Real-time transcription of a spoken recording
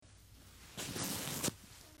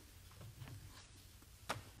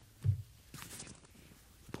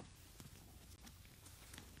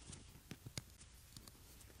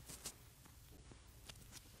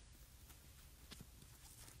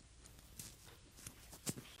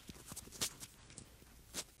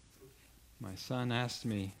My son asked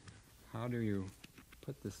me, how do you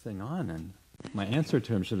put this thing on? And my answer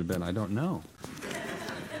to him should have been, I don't know.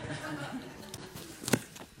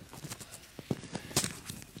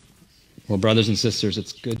 Well, brothers and sisters,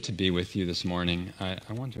 it's good to be with you this morning. I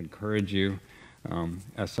want to encourage you,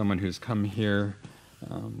 as someone who's come here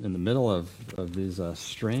in the middle of these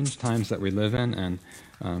strange times that we live in,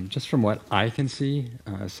 and just from what I can see,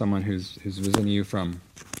 as someone who's visiting you from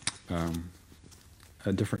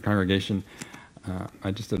a different congregation, I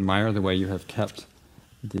just admire the way you have kept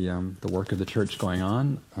the work of the church going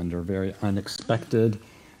on under very unexpected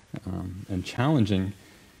and challenging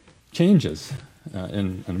changes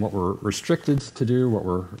in what we're restricted to do, what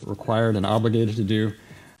we're required and obligated to do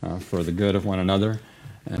for the good of one another.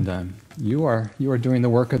 And you are doing the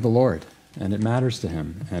work of the Lord, and it matters to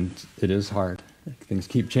Him, and it is hard. Things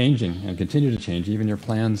keep changing and continue to change. Even your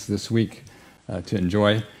plans this week to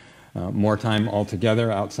enjoy more time all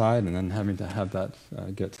together outside, and then having to have that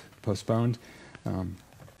get postponed.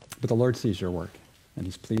 But the Lord sees your work, and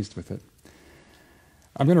He's pleased with it.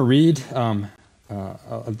 I'm going to read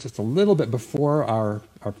just a little bit before our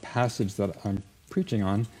passage that I'm preaching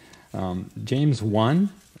on, James 1.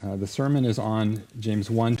 The sermon is on James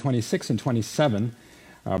 1, 26 and 27,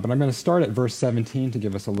 but I'm going to start at verse 17 to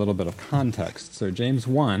give us a little bit of context. So James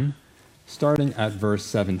 1, starting at verse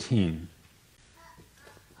 17.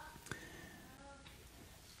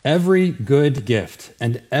 Every good gift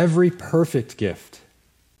and every perfect gift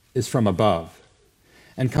is from above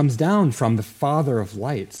and comes down from the Father of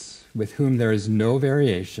lights, with whom there is no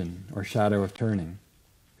variation or shadow of turning.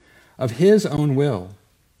 Of His own will,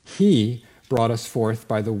 He brought us forth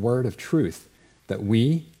by the word of truth, that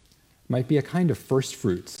we might be a kind of first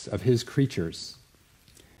fruits of His creatures.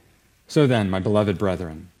 So then, my beloved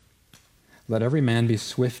brethren, let every man be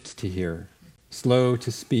swift to hear, slow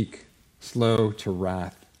to speak, slow to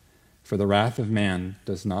wrath, for the wrath of man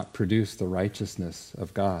does not produce the righteousness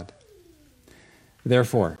of God.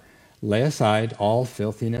 Therefore, lay aside all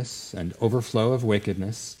filthiness and overflow of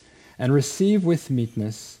wickedness, and receive with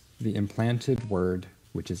meekness the implanted word,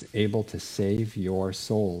 which is able to save your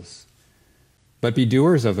souls. But be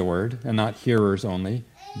doers of the word, and not hearers only,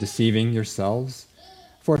 deceiving yourselves.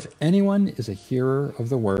 For if anyone is a hearer of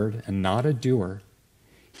the word and not a doer,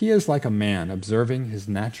 he is like a man observing his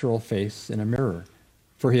natural face in a mirror.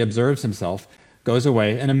 For he observes himself, goes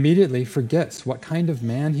away, and immediately forgets what kind of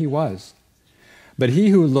man he was. But he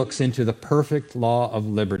who looks into the perfect law of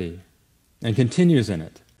liberty and continues in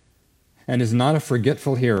it, and is not a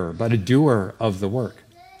forgetful hearer, but a doer of the work,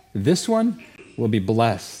 this one will be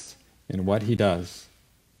blessed in what he does.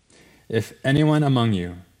 If anyone among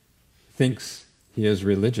you thinks he is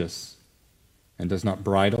religious and does not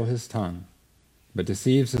bridle his tongue, but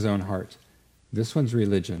deceives his own heart, this one's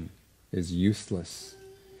religion is useless.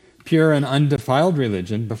 Pure and undefiled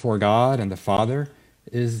religion before God and the Father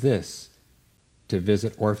is this: to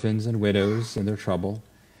visit orphans and widows in their trouble,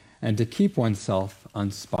 and to keep oneself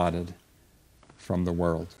unspotted from the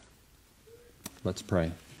world. Let's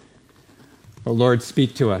pray. O Lord,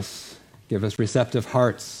 speak to us. Give us receptive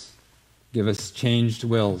hearts. Give us changed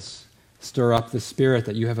wills. Stir up the spirit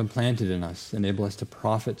that you have implanted in us. Enable us to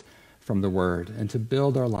profit from the word and to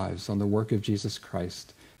build our lives on the work of Jesus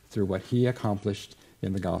Christ through what He accomplished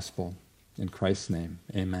in the gospel. In Christ's name,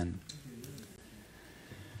 amen.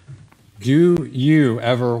 Do you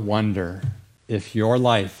ever wonder if your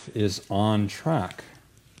life is on track?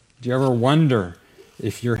 Do you ever wonder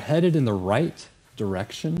if you're headed in the right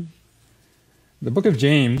direction? The book of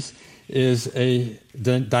James is a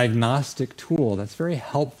diagnostic tool that's very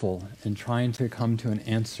helpful in trying to come to an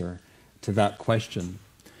answer to that question.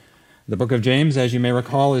 The book of James, as you may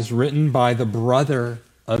recall, is written by the brother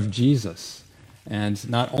of Jesus. And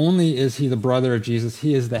not only is he the brother of Jesus,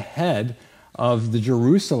 he is the head of the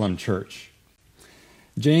Jerusalem church.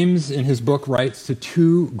 James, in his book, writes to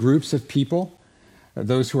two groups of people,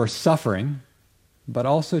 those who are suffering, but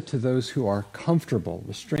also to those who are comfortable,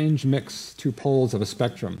 a strange mix, two poles of a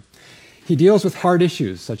spectrum. He deals with hard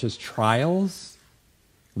issues such as trials,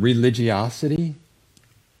 religiosity,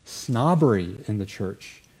 snobbery in the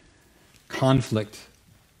church, conflict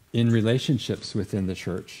in relationships within the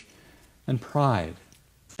church, and pride,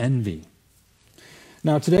 envy.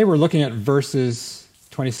 Now, today we're looking at verses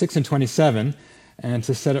 26 and 27, and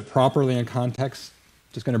to set it properly in context,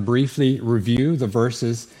 just going to briefly review the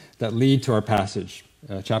verses that lead to our passage.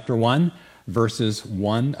 Chapter 1, verses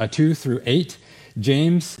 2 through 8,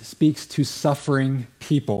 James speaks to suffering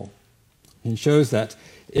people. He shows that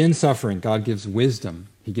in suffering, God gives wisdom.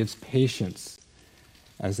 He gives patience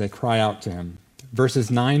as they cry out to Him.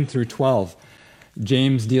 Verses 9 through 12,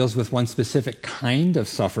 James deals with one specific kind of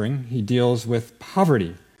suffering. He deals with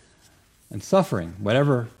poverty. And suffering,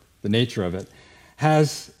 whatever the nature of it,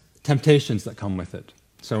 has temptations that come with it.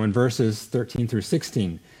 So in verses 13 through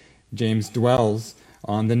 16, James dwells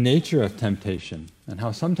on the nature of temptation and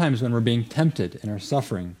how sometimes when we're being tempted in our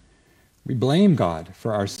suffering, we blame God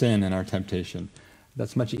for our sin and our temptation.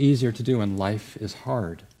 That's much easier to do when life is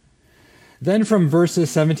hard. Then from verses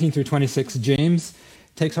 17 through 26, James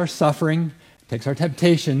takes our suffering, takes our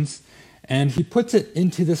temptations, and he puts it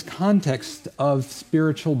into this context of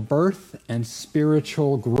spiritual birth and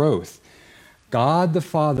spiritual growth. God the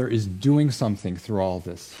Father is doing something through all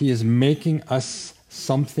this. He is making us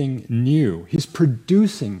something new. He's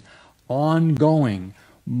producing ongoing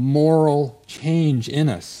moral change in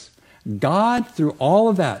us. God, through all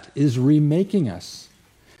of that, is remaking us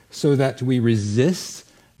so that we resist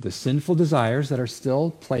the sinful desires that are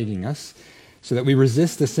still plaguing us, so that we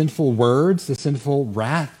resist the sinful words, the sinful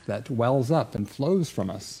wrath that wells up and flows from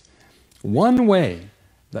us. One way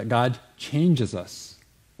that God changes us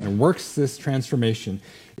and works this transformation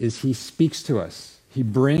is he speaks to us. He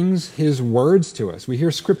brings his words to us. We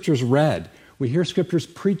hear scriptures read. We hear scriptures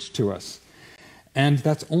preached to us. And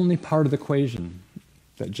that's only part of the equation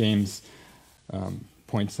that James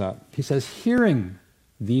points out. He says, hearing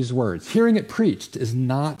these words, hearing it preached is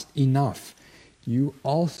not enough. You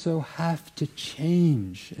also have to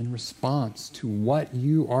change in response to what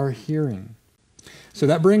you are hearing. So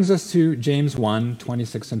that brings us to James 1,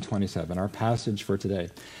 26 and 27, our passage for today.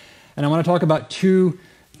 And I want to talk about two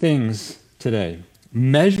things today: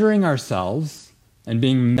 measuring ourselves and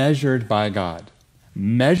being measured by God.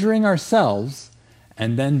 Measuring ourselves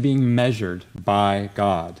and then being measured by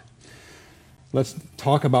God. Let's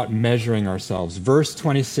talk about measuring ourselves. Verse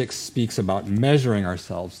 26 speaks about measuring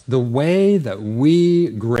ourselves, the way that we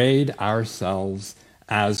grade ourselves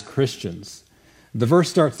as Christians. The verse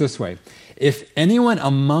starts this way: if anyone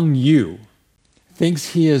among you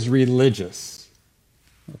thinks he is religious.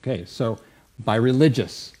 Okay, so by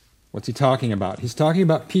religious, what's he talking about? He's talking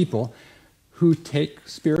about people who take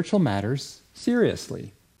spiritual matters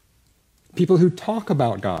seriously. People who talk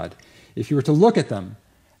about God. If you were to look at them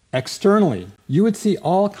externally, you would see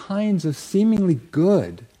all kinds of seemingly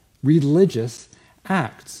good religious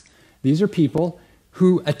acts. These are people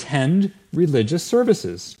who attend religious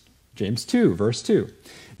services. James 2, verse 2.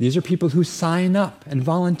 These are people who sign up and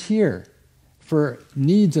volunteer for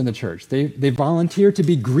needs in the church. They volunteer to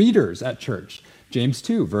be greeters at church. James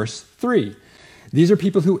 2, verse 3. These are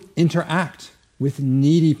people who interact with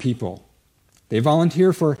needy people. They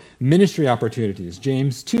volunteer for ministry opportunities.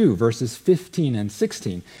 James 2, verses 15 and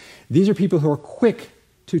 16. These are people who are quick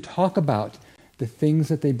to talk about the things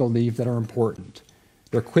that they believe that are important.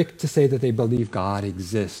 They're quick to say that they believe God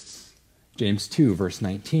exists. James 2, verse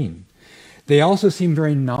 19. They also seem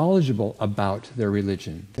very knowledgeable about their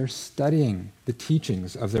religion. They're studying the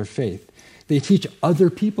teachings of their faith. They teach other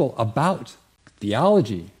people about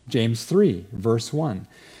theology. James 3, verse 1.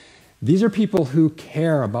 These are people who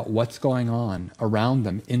care about what's going on around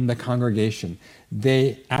them in the congregation.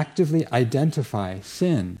 They actively identify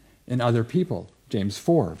sin in other people. James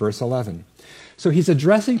 4, verse 11. So he's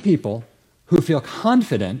addressing people who feel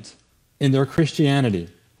confident in their Christianity.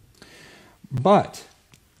 But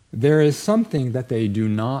there is something that they do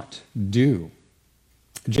not do.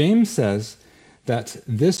 James says that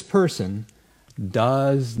this person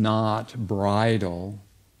does not bridle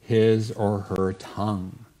his or her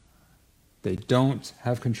tongue. They don't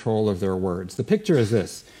have control of their words. The picture is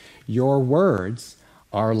this: your words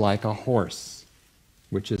are like a horse,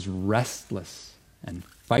 which is restless and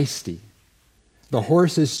feisty. The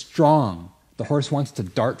horse is strong. The horse wants to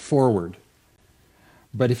dart forward.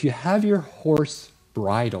 But if you have your horse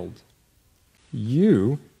bridled,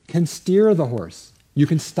 you can steer the horse. You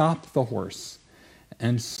can stop the horse.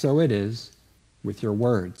 And so it is with your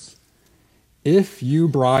words. If you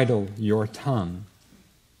bridle your tongue,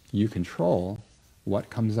 you control what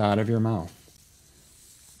comes out of your mouth.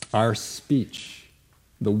 Our speech,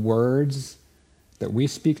 the words that we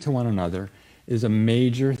speak to one another, is a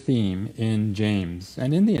major theme in James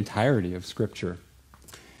and in the entirety of Scripture.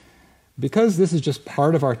 Because this is just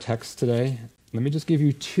part of our text today, let me just give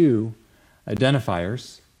you two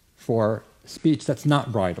identifiers for speech that's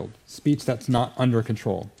not bridled, speech that's not under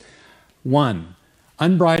control. One,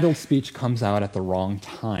 unbridled speech comes out at the wrong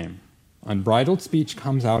time. Unbridled speech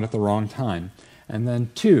comes out at the wrong time. And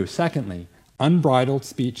then two, secondly, unbridled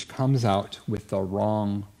speech comes out with the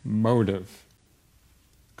wrong motive.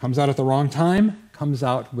 Comes out at the wrong time, comes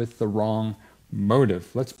out with the wrong motive.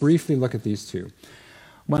 Let's briefly look at these two.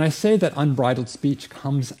 When I say that unbridled speech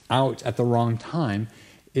comes out at the wrong time,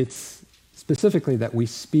 it's specifically that we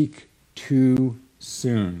speak too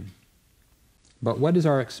soon. But what is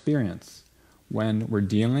our experience when we're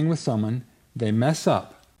dealing with someone, they mess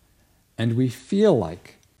up, and we feel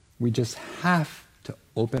like we just have to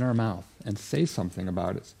open our mouth and say something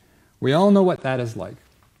about it? We all know what that is like,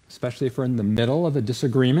 especially if we're in the middle of a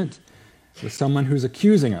disagreement with someone who's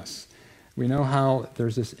accusing us. We know how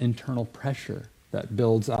there's this internal pressure that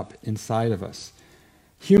builds up inside of us.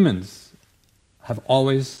 Humans have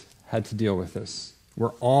always had to deal with this.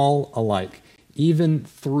 We're all alike. Even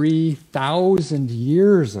 3,000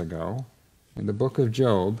 years ago, in the book of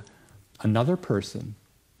Job, another person,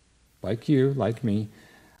 like you, like me,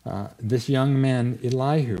 this young man,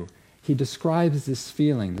 Elihu, he describes this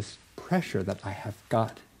feeling, this pressure that I have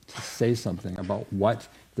got to say something about what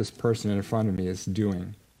this person in front of me is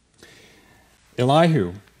doing.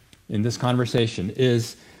 Elihu, in this conversation,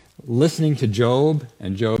 is listening to Job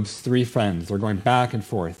and Job's three friends. They're going back and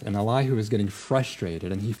forth, and Elihu is getting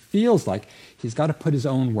frustrated, and he feels like he's got to put his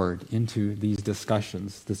own word into these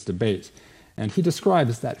discussions, this debate. And he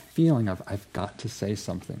describes that feeling of, I've got to say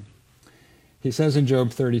something. He says in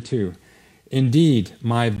Job 32, "Indeed,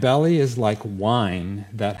 my belly is like wine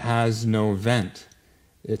that has no vent.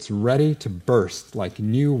 It's ready to burst like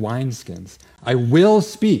new wineskins. I will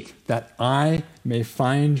speak that I may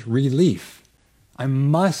find relief. I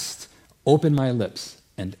must open my lips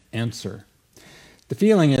and answer." The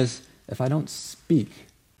feeling is, if I don't speak,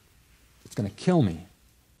 it's going to kill me.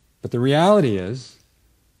 But the reality is,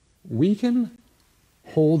 we can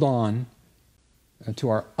hold on to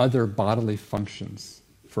our other bodily functions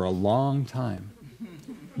for a long time.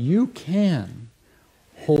 You can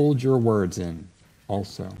hold your words in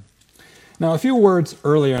also. Now, a few words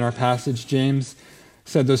earlier in our passage, James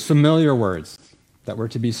said those familiar words that we're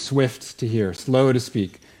to be swift to hear, slow to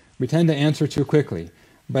speak. We tend to answer too quickly,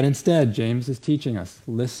 but instead, James is teaching us,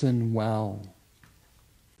 listen well.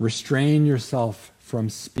 Restrain yourself from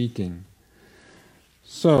speaking.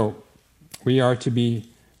 So, we are to be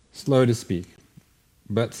slow to speak.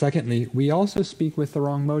 But secondly, we also speak with the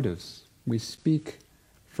wrong motives. We speak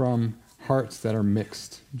from hearts that are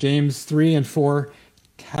mixed. James 3 and 4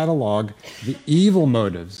 catalog the evil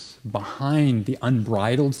motives behind the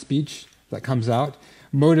unbridled speech that comes out.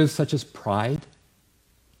 Motives such as pride,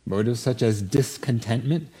 motives such as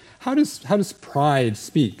discontentment. How does pride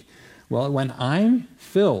speak? Well, when I'm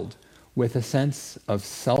filled with a sense of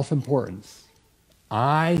self-importance,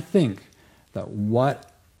 I think that what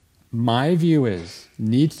my view is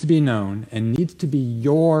needs to be known and needs to be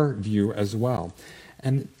your view as well.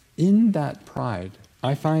 And in that pride,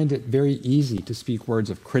 I find it very easy to speak words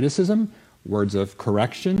of criticism, words of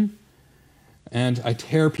correction, and I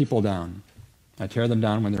tear people down. I tear them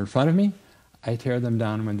down when they're in front of me. I tear them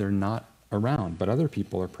down when they're not around, but other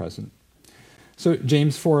people are present. So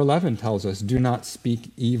James 4:11 tells us, "Do not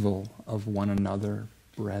speak evil of one another,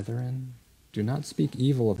 brethren." Do not speak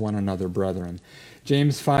evil of one another, brethren.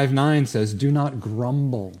 James 5:9 says, "Do not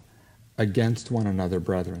grumble against one another,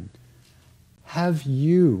 brethren." Have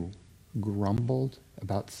you grumbled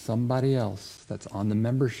about somebody else that's on the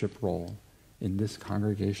membership roll in this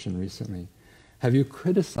congregation recently? Have you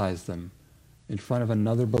criticized them in front of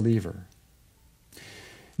another believer?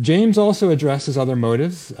 James also addresses other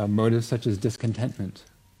motives, motives such as discontentment,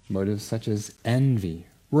 motives such as envy.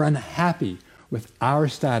 We're unhappy with our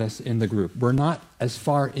status in the group. We're not as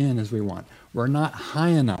far in as we want. We're not high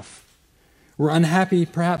enough. We're unhappy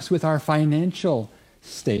perhaps with our financial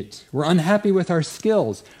state. We're unhappy with our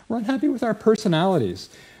skills. We're unhappy with our personalities.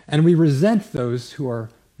 And we resent those who are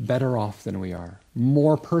better off than we are,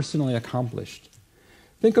 more personally accomplished.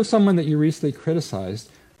 Think of someone that you recently criticized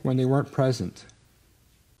when they weren't present.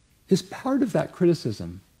 Is part of that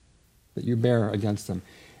criticism that you bear against them,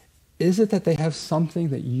 is it that they have something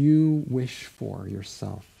that you wish for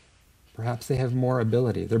yourself? Perhaps they have more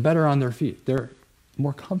ability. They're better on their feet. They're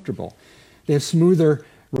more comfortable. They have smoother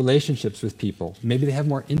relationships with people. Maybe they have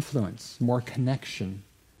more influence, more connection.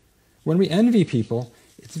 When we envy people,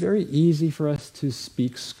 it's very easy for us to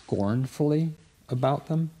speak scornfully about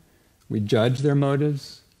them. We judge their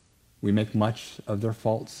motives. We make much of their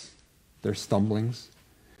faults, their stumblings.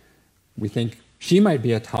 We think she might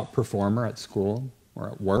be a top performer at school or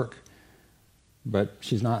at work, but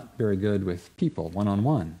she's not very good with people,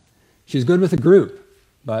 one-on-one. She's good with a group,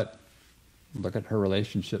 but look at her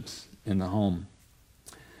relationships in the home.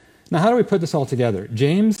 Now, how do we put this all together?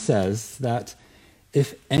 James says that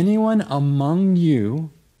if anyone among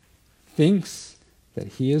you thinks that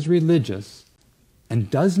he is religious and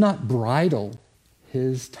does not bridle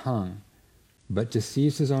his tongue, but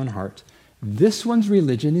deceives his own heart, this one's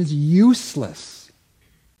religion is useless.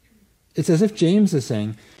 It's as if James is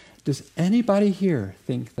saying, Does anybody here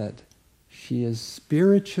think that she is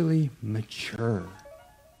spiritually mature?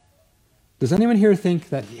 Does anyone here think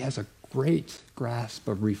that he has a great grasp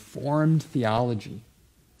of Reformed theology?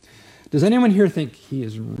 Does anyone here think he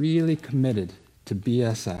is really committed to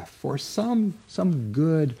BSF or some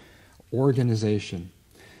good organization?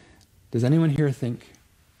 Does anyone here think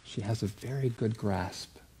she has a very good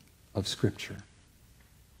grasp of Scripture?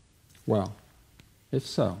 Well, if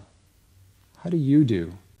so, how do you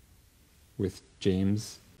do with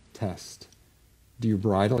James' test? Do you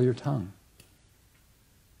bridle your tongue?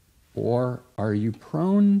 Or are you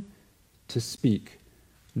prone to speak,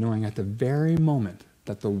 knowing at the very moment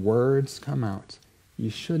that the words come out, you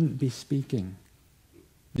shouldn't be speaking?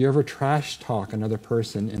 Do you ever trash talk another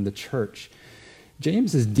person in the church?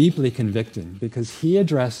 James is deeply convicting because he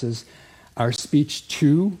addresses our speech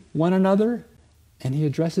to one another and he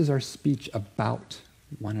addresses our speech about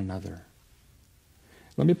one another.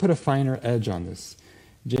 Let me put a finer edge on this.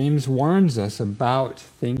 James warns us about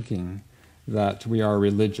thinking that we are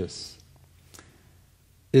religious.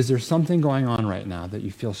 Is there something going on right now that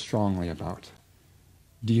you feel strongly about?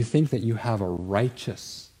 Do you think that you have a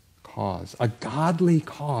righteous cause, a godly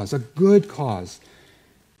cause, a good cause?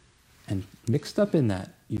 And mixed up in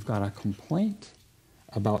that, you've got a complaint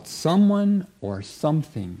about someone or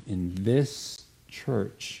something in this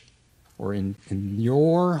church or in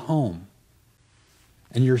your home.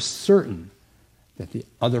 And you're certain that the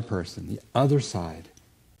other person, the other side,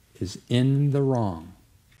 is in the wrong.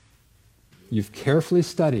 You've carefully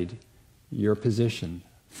studied your position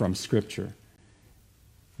from Scripture.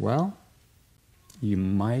 Well, you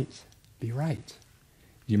might be right.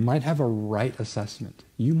 You might have a right assessment.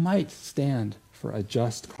 You might stand for a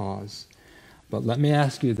just cause. But let me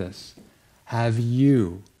ask you this. Have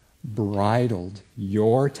you bridled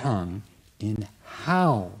your tongue in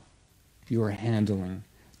how you are handling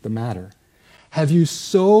the matter? Have you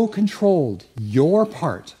so controlled your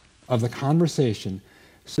part of the conversation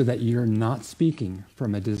so that you're not speaking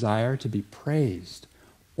from a desire to be praised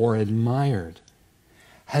or admired?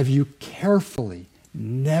 Have you carefully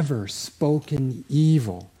never spoken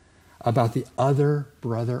evil about the other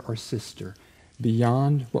brother or sister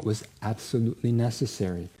beyond what was absolutely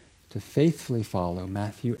necessary to faithfully follow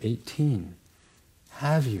Matthew 18?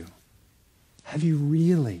 Have you? Have you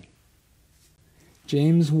really?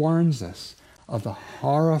 James warns us of the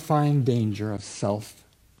horrifying danger of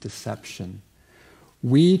self-deception.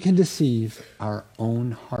 We can deceive our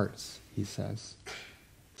own hearts, he says.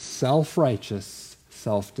 Self-righteous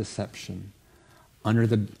self-deception. Under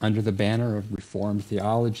the banner of Reformed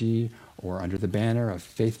theology or under the banner of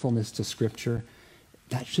faithfulness to Scripture,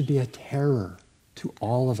 that should be a terror to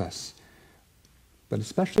all of us. But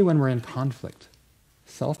especially when we're in conflict,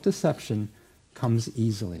 self-deception comes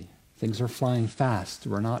easily. Things are flying fast.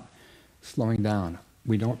 We're not slowing down.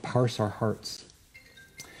 We don't parse our hearts.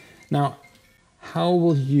 Now, how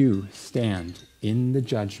will you stand in the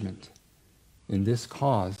judgment in this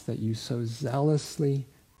cause that you so zealously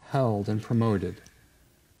held and promoted,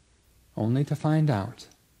 only to find out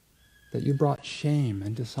that you brought shame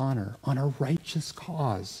and dishonor on a righteous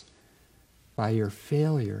cause by your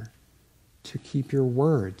failure to keep your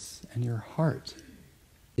words and your heart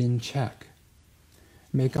in check?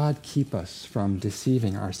 May God keep us from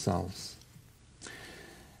deceiving ourselves.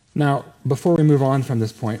 Now, before we move on from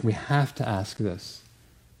this point, we have to ask this.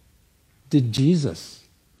 Did Jesus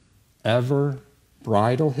ever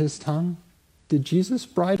bridle his tongue? Did Jesus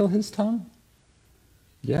bridle his tongue?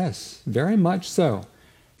 Yes, very much so.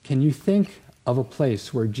 Can you think of a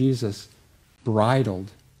place where Jesus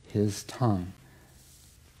bridled his tongue?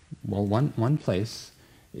 Well, one place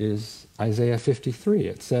is Isaiah 53.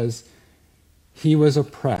 It says, he was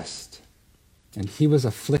oppressed and he was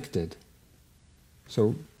afflicted.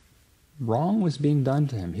 So wrong was being done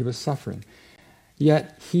to him. He was suffering.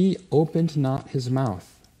 Yet he opened not his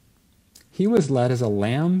mouth. He was led as a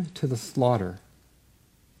lamb to the slaughter.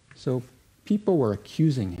 So people were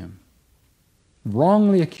accusing him,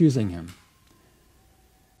 wrongly accusing him.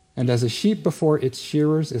 And as a sheep before its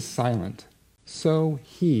shearers is silent, so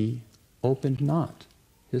he opened not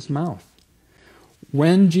his mouth.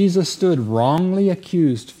 When Jesus stood wrongly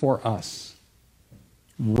accused for us,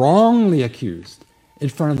 wrongly accused in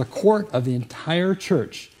front of the court of the entire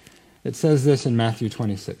church, it says this in Matthew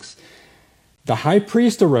 26. The high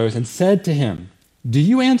priest arose and said to him, "Do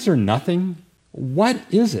you answer nothing? What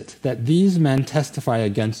is it that these men testify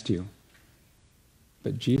against you?"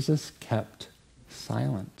 But Jesus kept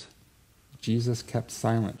silent. Jesus kept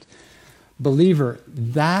silent. Believer,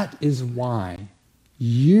 that is why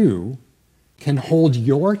you can hold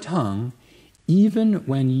your tongue even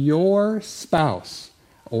when your spouse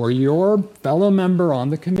or your fellow member on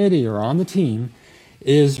the committee or on the team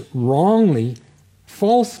is wrongly,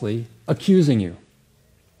 falsely accusing you.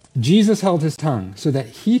 Jesus held his tongue so that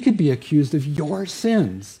he could be accused of your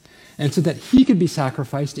sins and so that he could be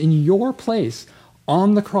sacrificed in your place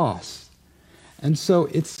on the cross. And so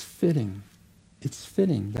it's fitting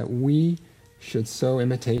that we should so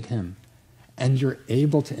imitate him. And you're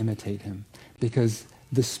able to imitate him because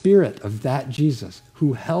the spirit of that Jesus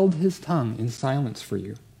who held his tongue in silence for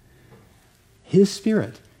you, his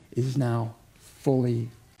spirit is now fully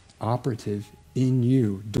operative in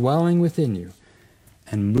you, dwelling within you,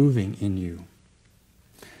 and moving in you.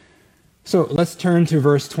 So let's turn to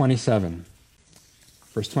verse 27.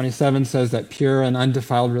 Verse 27 says that pure and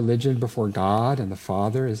undefiled religion before God and the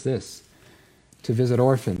Father is this: to visit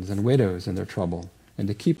orphans and widows in their trouble, and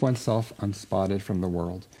to keep oneself unspotted from the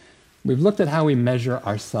world. We've looked at how we measure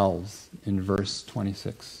ourselves in verse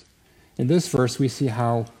 26. In this verse, we see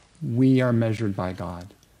how we are measured by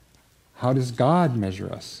God. How does God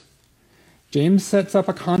measure us? James sets up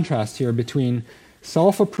a contrast here between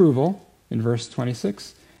self-approval in verse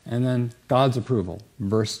 26 and then God's approval,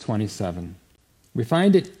 verse 27. We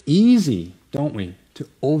find it easy, don't we, to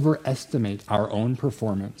overestimate our own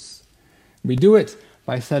performance. We do it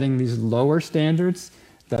by setting these lower standards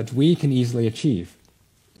that we can easily achieve.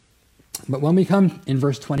 But when we come in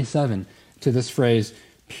verse 27 to this phrase,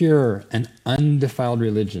 pure and undefiled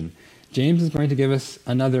religion, James is going to give us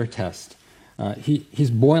another test.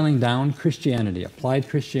 He's boiling down Christianity, applied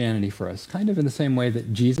Christianity for us, kind of in the same way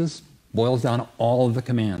that Jesus boils down all of the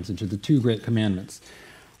commands into the two great commandments.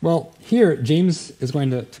 Well, here, James is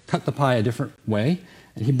going to cut the pie a different way,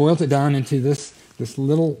 and he boils it down into this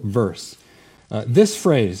little verse. This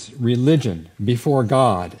phrase, religion before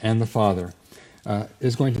God and the Father,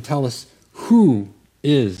 is going to tell us who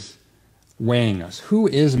is weighing us, who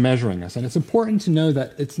is measuring us. And it's important to know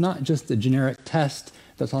that it's not just a generic test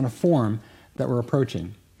that's on a form that we're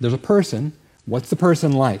approaching. There's a person. What's the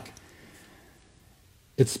person like?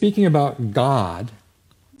 It's speaking about God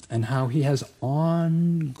and how he has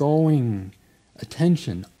ongoing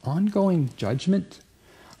attention, ongoing judgment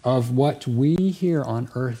of what we here on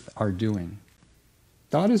earth are doing.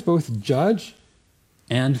 God is both judge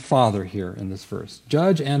and father here in this verse.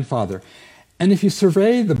 Judge and father. And if you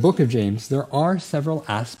survey the book of James, there are several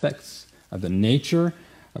aspects of the nature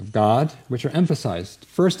of God which are emphasized.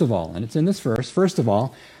 First of all, and it's in this verse, first of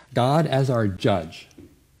all, God as our judge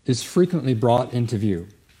is frequently brought into view.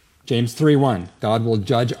 James 3:1, God will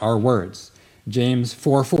judge our words. James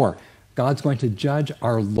 4:4, God's going to judge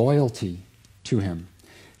our loyalty to him.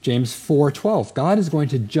 James 4:12, God is going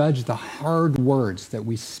to judge the hard words that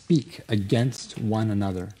we speak against one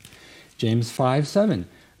another. James 5:7,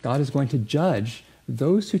 God is going to judge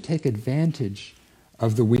those who take advantage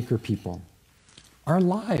of the weaker people. Our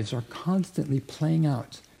lives are constantly playing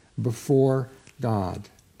out before God,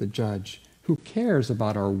 the judge, who cares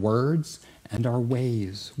about our words and our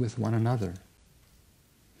ways with one another.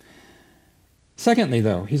 Secondly,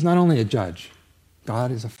 though, he's not only a judge,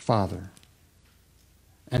 God is a father.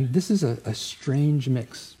 And this is a strange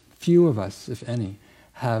mix. Few of us, if any,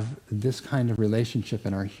 have this kind of relationship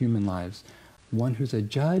in our human lives. One who's a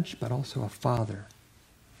judge, but also a father.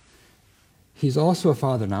 He's also a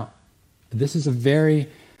father. Now, this is a very,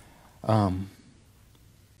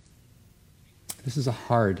 this is a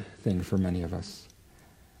hard thing for many of us.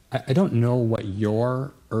 I don't know what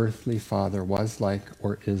your earthly father was like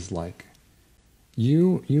or is like.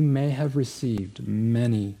 You may have received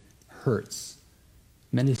many hurts,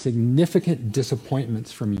 many significant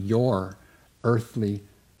disappointments from your earthly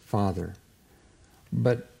father.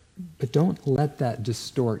 But don't let that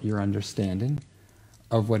distort your understanding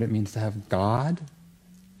of what it means to have God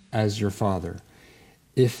as your father.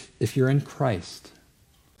 If you're in Christ,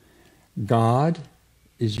 God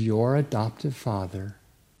is your adoptive father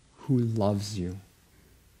who loves you.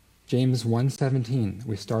 James 1:17,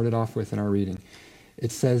 we started off with in our reading.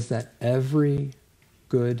 It says that every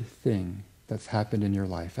good thing that's happened in your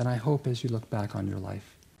life, and I hope as you look back on your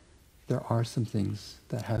life, there are some things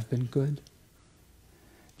that have been good.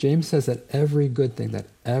 James says that every good thing that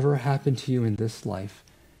ever happened to you in this life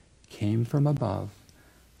came from above,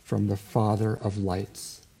 from the Father of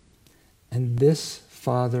lights. And this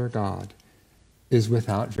Father God is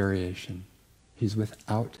without variation. He's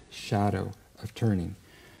without shadow of turning.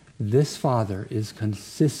 This Father is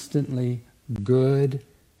consistently good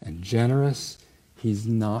and generous. He's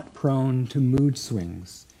not prone to mood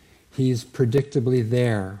swings. He's predictably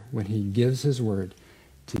there when he gives his word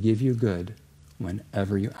to give you good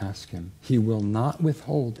whenever you ask him. He will not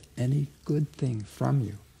withhold any good thing from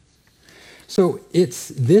you. So it's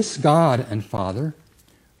this God and Father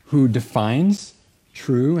who defines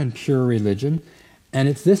true and pure religion, and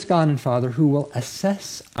it's this God and Father who will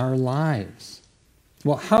assess our lives.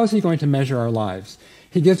 Well, how is he going to measure our lives?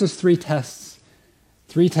 He gives us three tests.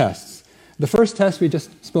 Three tests. The first test we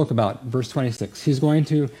just spoke about, verse 26. He's going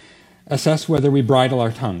to assess whether we bridle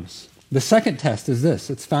our tongues. The second test is this.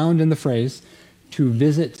 It's found in the phrase, to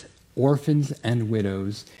visit orphans and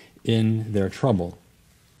widows in their trouble.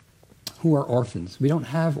 Who are orphans? We don't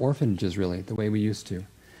have orphanages really the way we used to.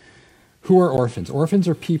 Who are orphans? Orphans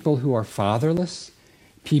are people who are fatherless,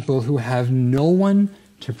 people who have no one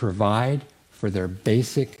to provide for their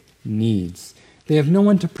basic needs. They have no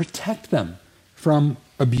one to protect them from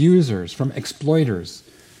abusers, from exploiters.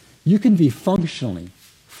 You can be functionally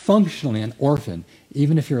an orphan,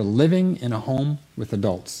 even if you're living in a home with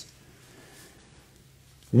adults.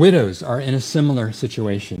 Widows are in a similar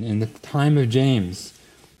situation. In the time of James,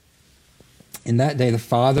 in that day, the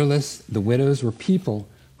fatherless, the widows were people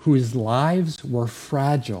whose lives were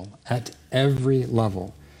fragile at every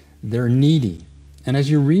level. They're needy. And as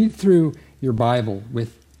you read through your Bible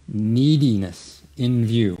with neediness in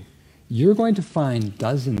view, you're going to find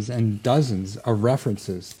dozens and dozens of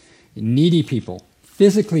references. Needy people,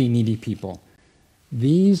 physically needy people.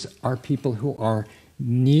 These are people who are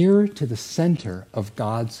near to the center of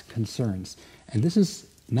God's concerns. And this is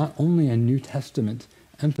not only a New Testament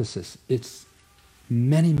emphasis, it's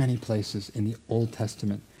many, many places in the Old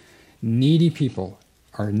Testament. Needy people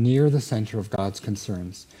are near the center of God's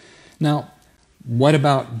concerns. Now, what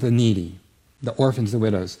about the needy, the orphans, the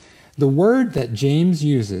widows? The word that James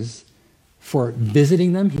uses for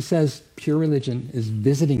visiting them, he says pure religion is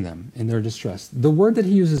visiting them in their distress. The word that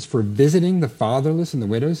he uses for visiting the fatherless and the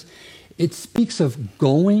widows, it speaks of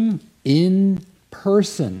going in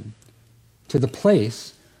person to the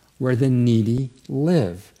place where the needy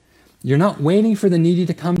live. You're not waiting for the needy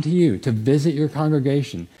to come to you, to visit your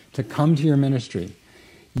congregation, to come to your ministry.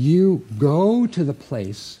 You go to the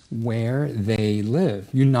place where they live.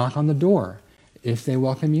 You knock on the door. If they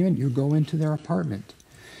welcome you in, you go into their apartment.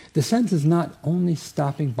 The sense is not only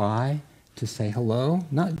stopping by to say hello,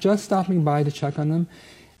 not just stopping by to check on them.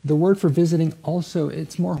 The word for visiting also,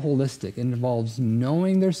 it's more holistic. It involves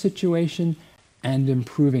knowing their situation and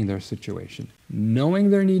improving their situation. Knowing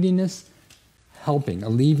their neediness, helping,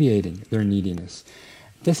 alleviating their neediness.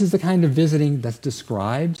 This is the kind of visiting that's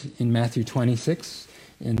described in Matthew 26,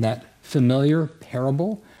 in that familiar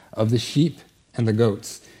parable of the sheep and the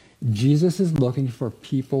goats. Jesus is looking for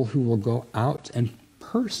people who will go out and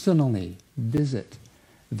personally visit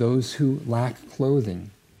those who lack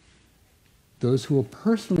clothing, those who will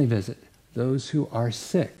personally visit those who are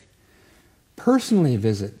sick, personally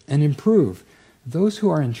visit and improve those who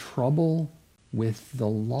are in trouble with the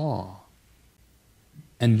law,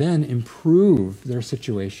 and then improve their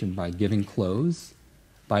situation by giving clothes,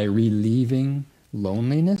 by relieving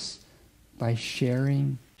loneliness, by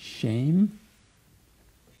sharing shame.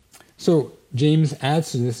 So James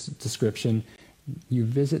adds to this description, you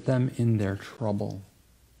visit them in their trouble.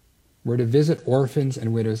 We're to visit orphans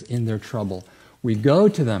and widows in their trouble. We go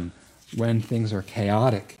to them when things are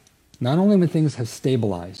chaotic, not only when things have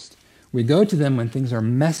stabilized. We go to them when things are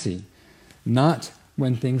messy, not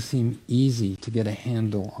when things seem easy to get a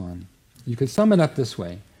handle on. You could sum it up this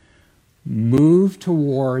way. Move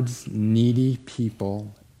towards needy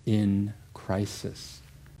people in crisis.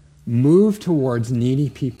 Move towards needy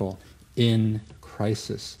people in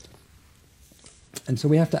crisis. And so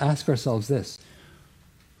we have to ask ourselves this.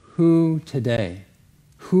 Who today,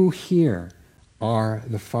 who here are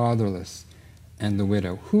the fatherless and the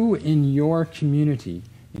widow? Who in your community,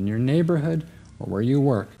 in your neighborhood, or where you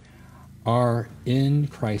work, are in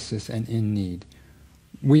crisis and in need?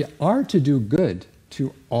 We are to do good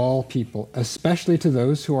to all people, especially to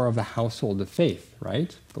those who are of the household of faith,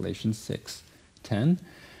 right? Galatians 6:10.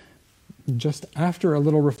 Just after a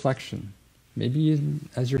little reflection, maybe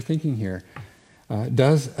as you're thinking here,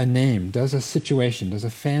 does a name, does a situation, does a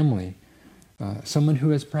family, someone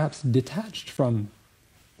who is perhaps detached from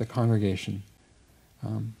the congregation,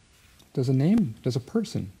 does a name, does a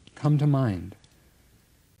person come to mind?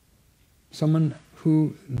 Someone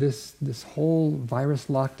who this whole virus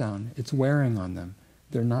lockdown, it's wearing on them.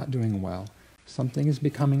 They're not doing well. Something is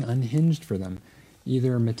becoming unhinged for them,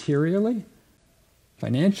 either materially,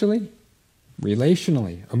 financially,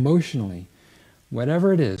 relationally, emotionally.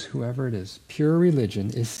 Whatever it is, whoever it is, pure religion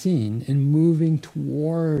is seen in moving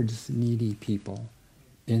towards needy people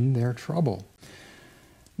in their trouble.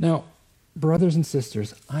 Now, brothers and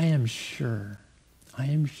sisters, I am sure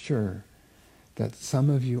that some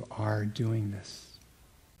of you are doing this.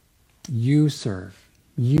 You serve.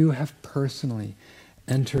 You have personally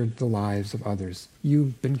entered the lives of others.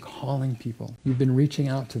 You've been calling people. You've been reaching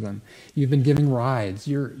out to them. You've been giving rides.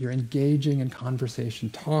 You're engaging in conversation,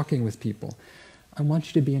 talking with people. I want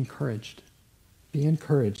you to be encouraged. Be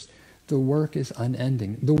encouraged. The work is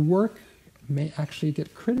unending. The work may actually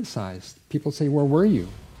get criticized. People say, where were you?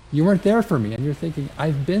 You weren't there for me. And you're thinking,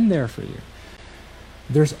 I've been there for you.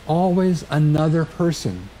 There's always another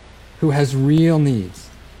person who has real needs.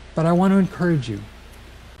 But I want to encourage you.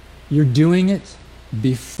 You're doing it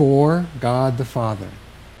before God the Father.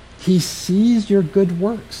 He sees your good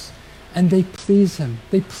works, and they please him.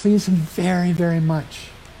 They please him very, very much.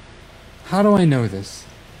 How do I know this?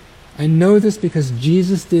 I know this because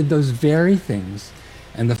Jesus did those very things,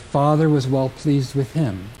 and the Father was well pleased with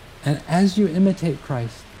him. And as you imitate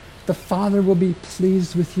Christ, the Father will be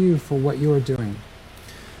pleased with you for what you are doing.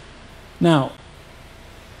 Now,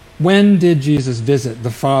 when did Jesus visit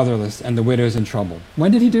the fatherless and the widows in trouble?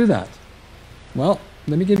 When did he do that? Well,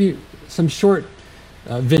 let me give you some short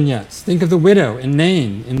vignettes. Think of the widow in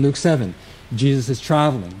Nain in Luke 7. Jesus is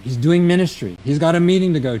traveling. He's doing ministry. He's got a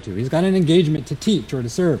meeting to go to. He's got an engagement to teach or to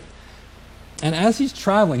serve. And as he's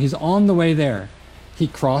traveling, he's on the way there. He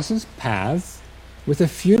crosses paths with a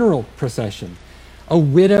funeral procession. A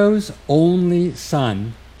widow's only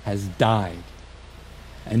son has died.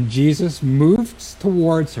 And Jesus moves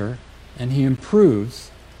towards her and he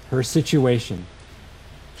improves her situation.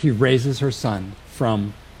 He raises her son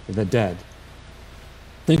from the dead.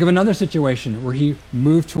 Think of another situation where he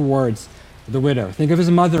moved towards the widow. Think of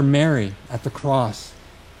his mother, Mary, at the cross.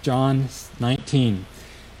 John 19.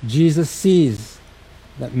 Jesus sees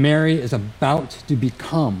that Mary is about to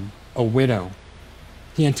become a widow.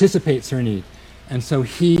 He anticipates her need. And so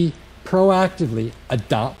he proactively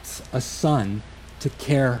adopts a son to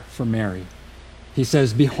care for Mary. He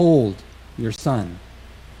says, behold your son.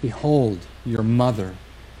 Behold your mother.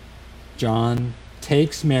 John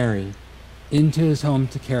takes Mary into his home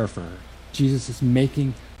to care for her. Jesus is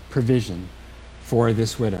making provision for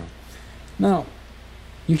this widow. Now,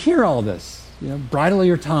 you hear all this, bridle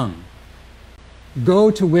your tongue.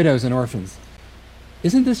 Go to widows and orphans.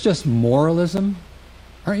 Isn't this just moralism?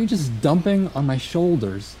 Aren't you just dumping on my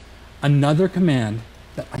shoulders another command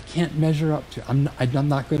that I can't measure up to? I'm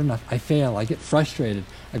not good enough. I fail. I get frustrated.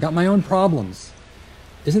 I got my own problems.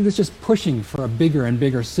 Isn't this just pushing for a bigger and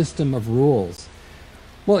bigger system of rules?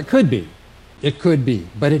 Well, it could be. It could be,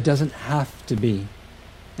 but it doesn't have to be.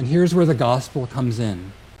 And here's where the gospel comes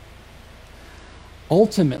in.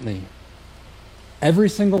 Ultimately, every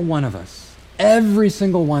single one of us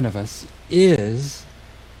is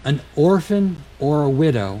an orphan or a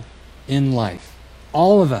widow in life.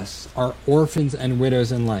 All of us are orphans and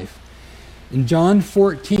widows in life. In John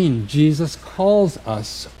 14, Jesus calls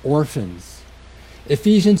us orphans.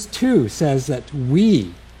 Ephesians 2 says that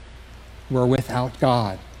we were without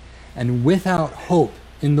God and without hope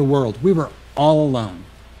in the world. We were all alone.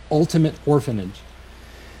 Ultimate orphanage.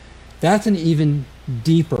 That's an even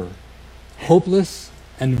deeper, hopeless,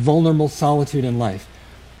 and vulnerable solitude in life.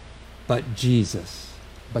 But Jesus,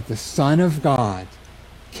 the Son of God,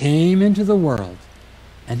 came into the world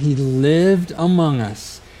and he lived among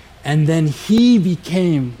us, and then he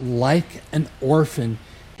became like an orphan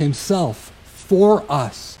himself for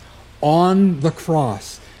us on the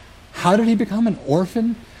cross. How did he become an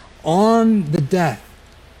orphan? On the death,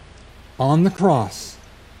 on the cross,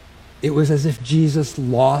 it was as if Jesus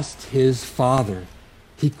lost his father.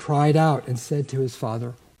 He cried out and said to his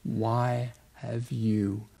father, "Why have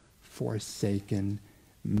you forsaken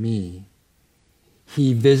me?"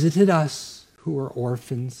 He visited us who were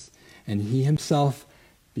orphans, and he himself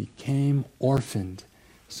became orphaned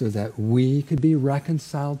so that we could be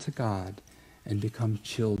reconciled to God and become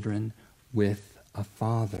children with a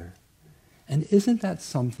father. And isn't that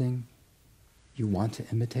something you want to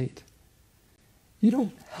imitate? You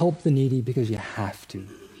don't help the needy because you have to.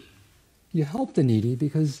 You help the needy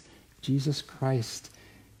because Jesus Christ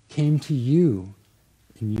came to you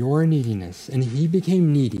in your neediness, and he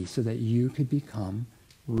became needy so that you could become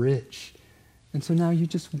rich. And so now you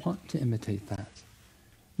just want to imitate that.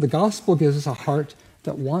 The gospel gives us a heart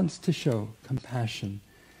that wants to show compassion.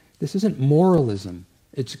 This isn't moralism.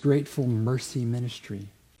 It's grateful mercy ministry.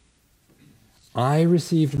 I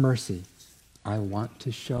received mercy. I want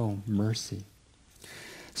to show mercy.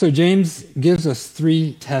 So James gives us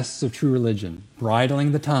 3 tests of true religion.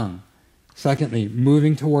 Bridling the tongue. Secondly,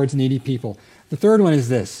 moving towards needy people. The third one is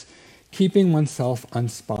this: keeping oneself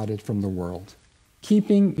unspotted from the world.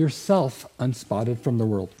 Keeping yourself unspotted from the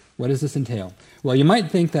world. What does this entail? Well, you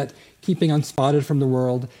might think that keeping unspotted from the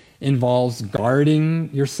world involves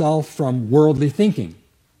guarding yourself from worldly thinking,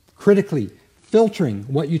 critically filtering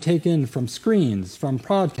what you take in from screens, from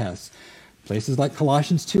podcasts. Places like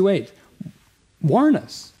Colossians 2:8 warn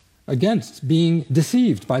us against being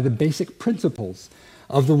deceived by the basic principles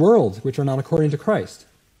of the world, which are not according to Christ.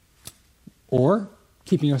 Or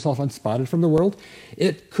keeping yourself unspotted from the world.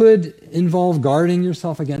 It could involve guarding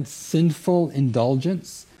yourself against sinful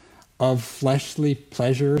indulgence of fleshly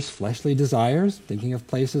pleasures, fleshly desires, thinking of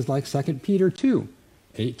places like 2 Peter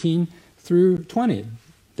 2:18 through 20.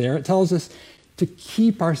 There it tells us to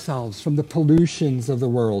keep ourselves from the pollutions of the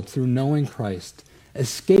world through knowing Christ,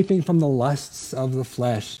 escaping from the lusts of the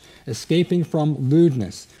flesh, escaping from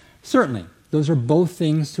lewdness. Certainly, those are both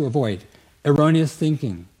things to avoid: erroneous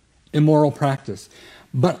thinking, immoral practice.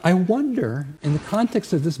 But I wonder, in the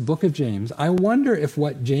context of this book of James, I wonder if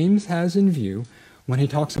what James has in view when he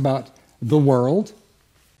talks about the world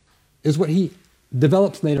is what he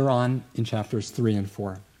develops later on in chapters 3 and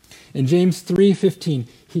 4. In James 3:15,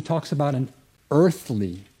 he talks about an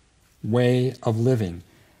earthly way of living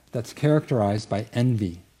that's characterized by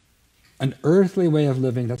envy. An earthly way of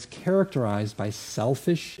living that's characterized by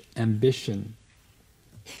selfish ambition.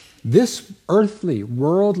 This earthly,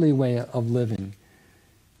 worldly way of living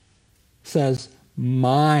says,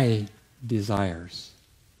 my desires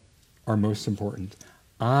are most important.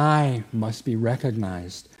 I must be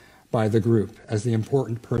recognized by the group as the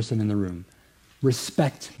important person in the room.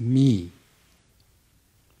 Respect me.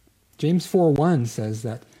 James 4:1 says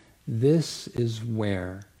that this is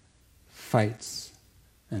where fights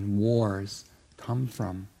and wars come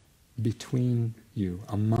from between you,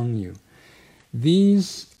 among you.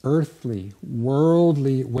 These earthly,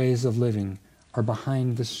 worldly ways of living are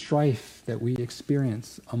behind the strife that we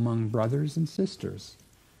experience among brothers and sisters.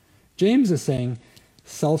 James is saying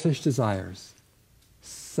selfish desires,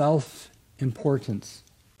 self-importance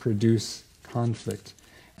produce conflict.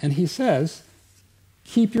 And he says,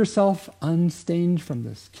 keep yourself unstained from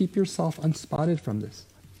this. Keep yourself unspotted from this.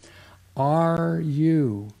 Are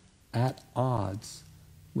you at odds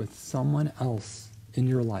with someone else in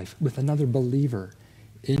your life, with another believer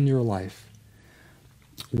in your life?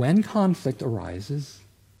 When conflict arises,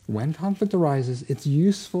 it's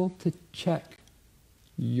useful to check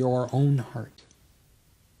your own heart.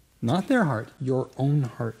 Not their heart, your own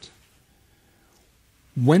heart.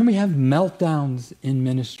 When we have meltdowns in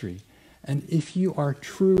ministry, and if you are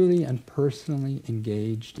truly and personally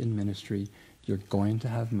engaged in ministry, you're going to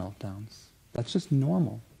have meltdowns. That's just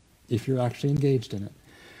normal if you're actually engaged in it.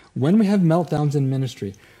 When we have meltdowns in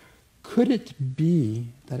ministry, could it be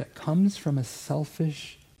that it comes from a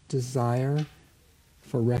selfish desire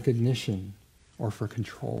for recognition or for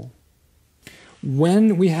control?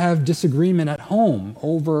 When we have disagreement at home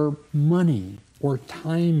over money or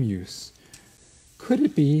time use, could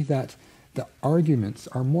it be that the arguments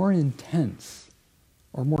are more intense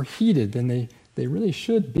or more heated than they really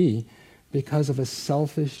should be because of a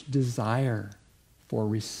selfish desire for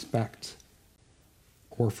respect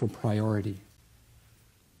or for priority?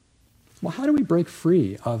 Well, how do we break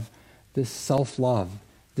free of this self-love,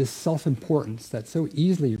 this self-importance that so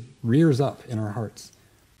easily rears up in our hearts?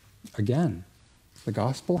 Again, the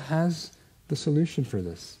gospel has the solution for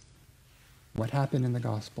this. What happened in the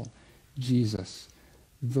gospel? Jesus,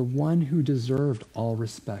 the one who deserved all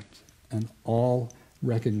respect and all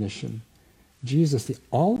recognition, Jesus, the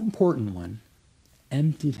all-important one,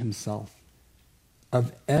 emptied himself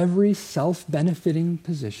of every self-benefiting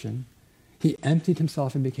position. He emptied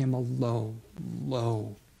himself and became a low,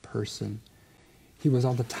 low person. He was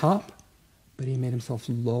on the top, but he made himself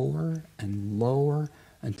lower and lower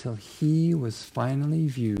until he was finally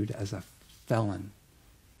viewed as a felon.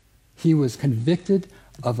 He was convicted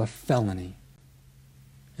of a felony,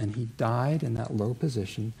 and he died in that low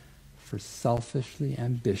position for selfishly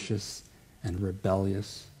ambitious and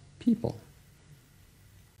rebellious people.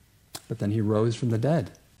 But then he rose from the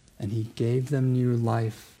dead, and he gave them new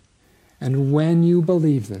life. And when you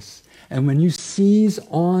believe this, and when you seize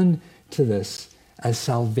on to this as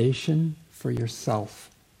salvation for yourself,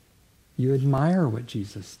 you admire what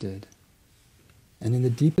Jesus did. And in the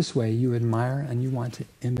deepest way, you admire and you want to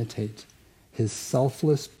imitate his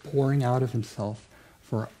selfless pouring out of himself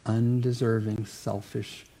for undeserving,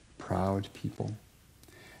 selfish, proud people.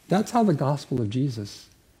 That's how the gospel of Jesus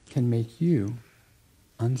can make you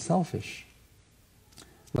unselfish.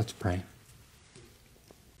 Let's pray.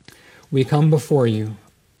 We come before you,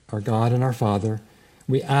 our God and our Father.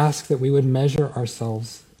 We ask that we would measure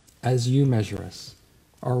ourselves as you measure us.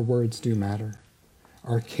 Our words do matter.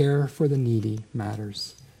 Our care for the needy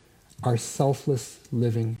matters. Our selfless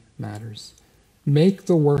living matters. Make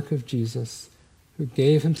the work of Jesus, who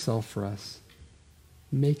gave himself for us,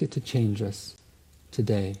 make it to change us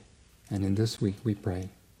today and in this week we pray.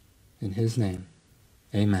 In his name,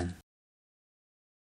 amen.